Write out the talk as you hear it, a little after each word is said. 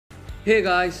Hey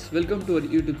guys, welcome to our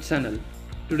YouTube channel.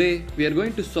 Today we are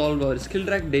going to solve our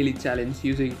skillrack daily challenge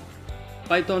using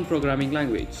Python programming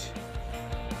language.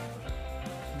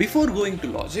 Before going to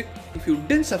logic, if you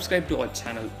didn't subscribe to our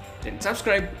channel, then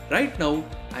subscribe right now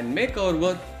and make our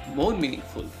work more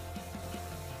meaningful.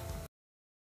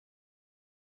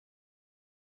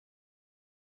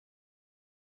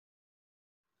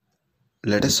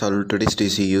 Let us solve today's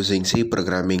TC using C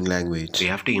programming language. We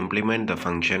have to implement the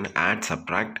function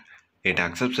addSubtract. It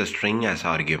accepts a string as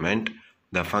argument.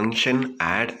 The function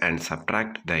add and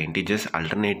subtract the integers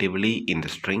alternatively in the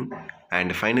string.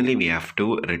 And finally, we have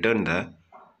to return the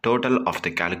total of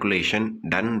the calculation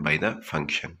done by the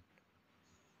function.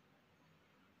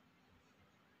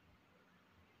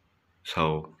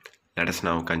 So let us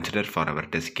now consider for our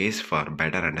test case for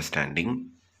better understanding.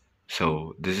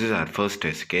 So this is our first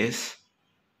test case.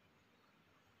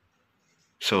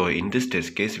 So in this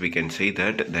test case, we can say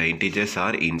that the integers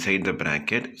are inside the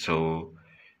bracket. So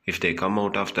if they come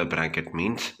out of the bracket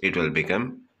means it will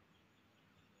become,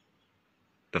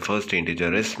 the first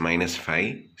integer is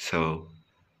 -5. So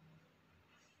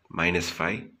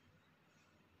 -5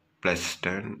 plus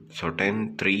 10. So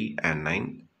 10, 3 and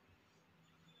 9.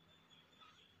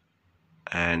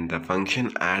 And the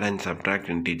function add and subtract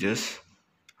integers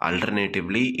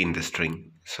alternatively in the string.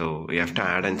 So we have to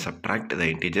add and subtract the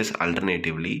integers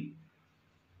alternatively.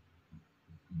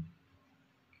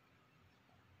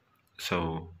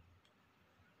 So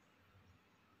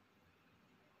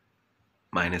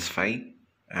 -5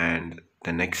 and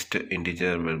the next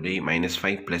integer will be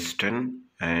 -5 plus 10,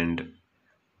 and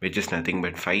which is nothing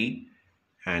but 5,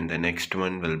 and the next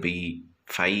one will be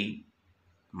 5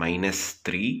 minus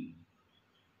 3.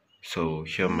 So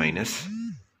here minus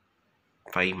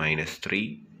 5 minus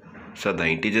 3. So the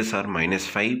integers are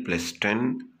 -5 plus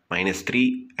 10 minus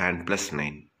 3 and plus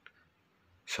 9.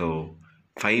 So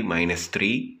 5 minus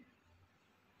 3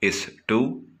 is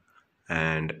 2,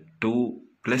 and 2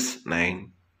 plus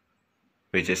 9,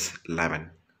 which is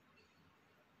 11.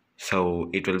 So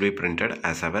it will be printed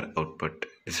as our output.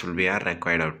 This will be our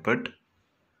required output.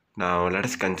 Now let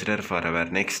us consider for our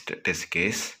next test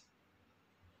case.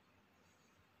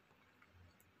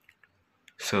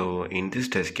 So in this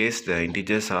test case, the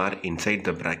integers are inside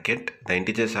the bracket. The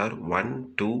integers are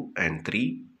 1, 2 and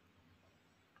 3.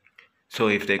 So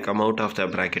if they come out of the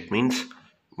bracket means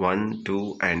 1,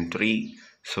 2 and 3.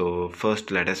 So first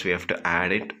we have to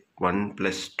add it. 1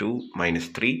 plus 2 minus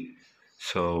 3.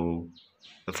 So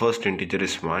the first integer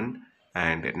is 1,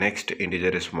 and next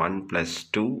integer is 1 plus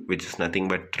 2, which is nothing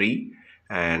but 3,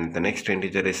 and the next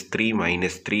integer is 3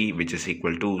 minus 3, which is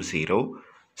equal to 0.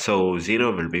 So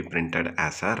 0 will be printed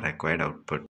as our required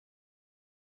output.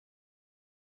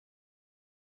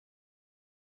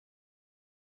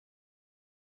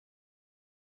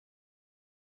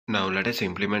 Now let us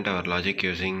implement our logic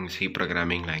using C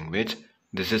programming language.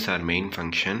 This is our main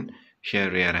function.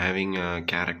 Here we are having a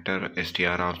character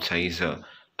str of size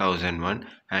 1001,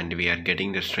 and we are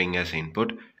getting the string as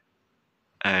input.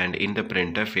 And in the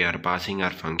printf we are passing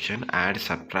our function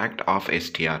addSubtract of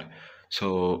str.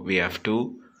 So we have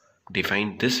to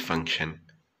define this function.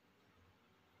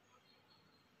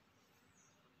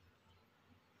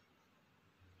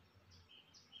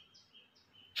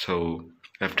 So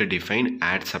we have to define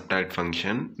addSubtract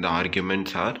function. The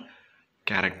arguments are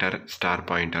character star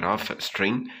pointer of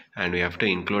string, and we have to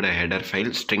include a header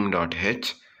file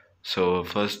string.h. So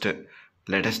first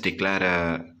let us declare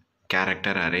a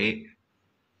character array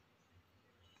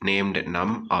named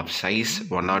num of size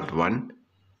 101,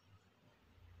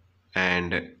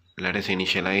 and let us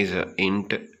initialize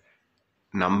int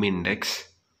num index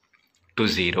to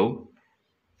 0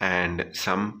 and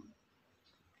some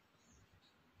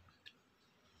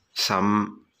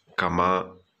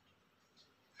comma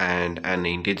and an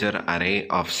integer array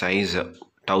of size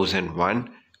 1001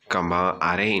 comma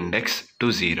array index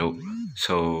to 0.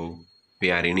 So we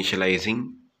are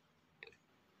initializing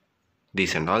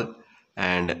these and all,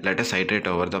 and let us iterate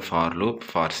over the for loop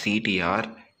for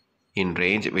ctr in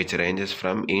range, which ranges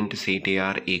from int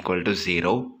ctr equal to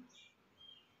 0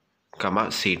 comma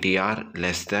ctr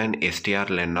less than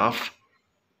strlen of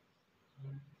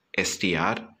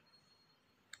str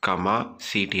comma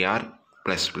ctr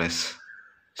plus plus.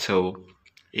 So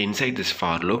inside this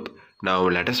for loop, now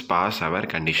let us pass our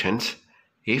conditions.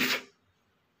 If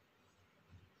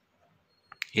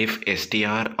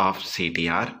str of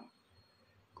ctr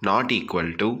not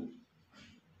equal to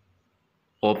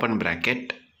open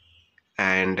bracket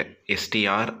and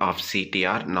str of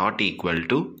ctr not equal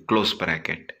to close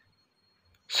bracket.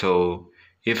 So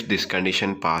if this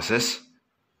condition passes,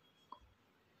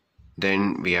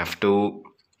 then we have to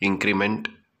increment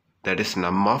that is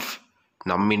num of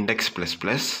num index plus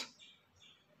plus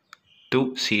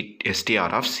to str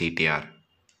of ctr.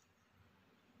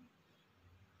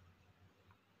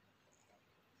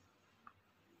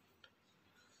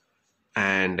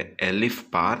 And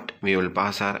elif part we will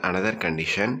pass our another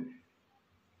condition.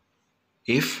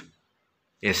 If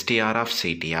str of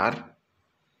ctr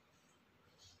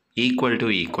equal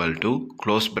to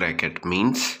close bracket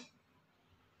means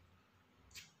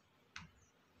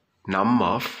num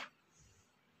of,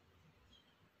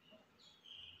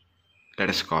 let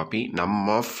us copy, num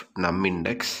of num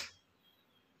index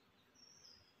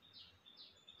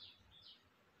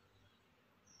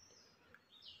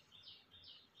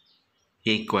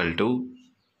equal to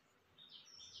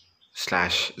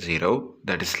 /0,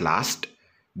 that is last,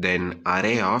 then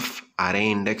array of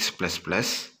array index plus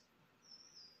plus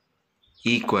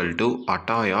equal to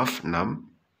auto of num.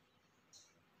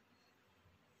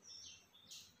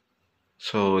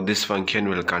 So this function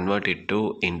will convert it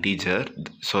to integer,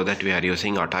 so that we are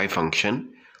using auto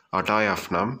function, auto of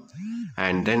num,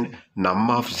 and then num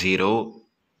of 0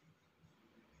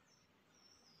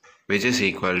 which is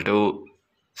equal to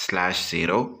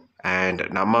 /0, and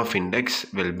num of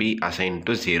index will be assigned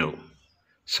to 0.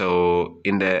 So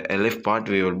in the elif part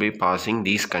we will be passing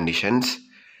these conditions,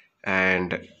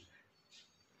 and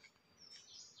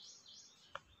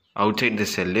outside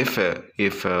this elif,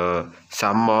 if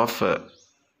sum of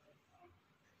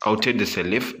outside this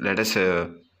elif, let us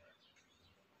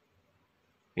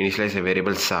initialize a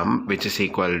variable sum which is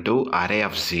equal to array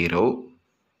of 0.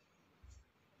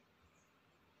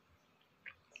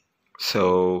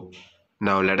 So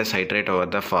now let us iterate over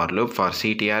the for loop for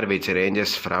ctr which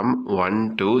ranges from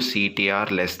 1 to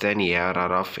ctr less than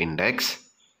arr of index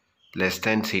less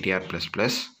than ctr plus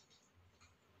plus,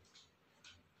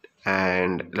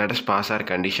 and let us pass our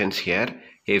conditions here.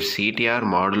 If ctr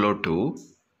modulo 2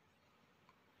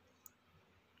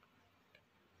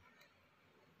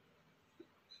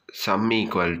 sum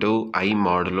equal to I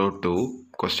modulo 2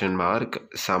 question mark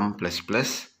sum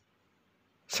plus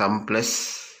sum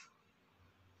plus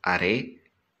array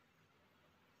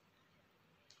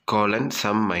colon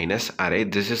sum minus array,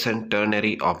 this is a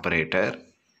ternary operator.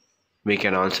 We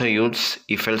can also use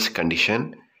if else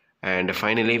condition, and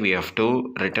finally we have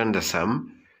to return the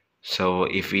sum. So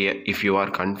if you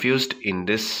are confused in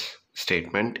this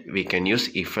statement, we can use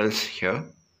if else here.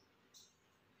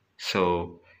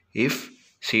 So if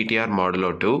ctr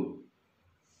modulo 2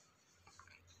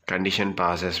 condition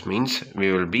passes means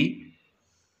we will be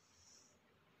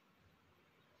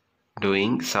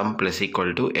doing sum plus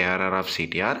equal to arr of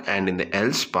ctr, and in the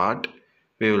else part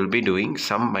we will be doing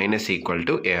sum minus equal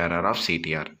to arr of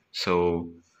ctr. So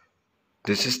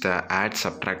this is the add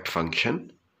subtract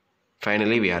function.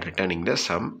 Finally we are returning the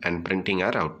sum and printing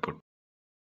our output.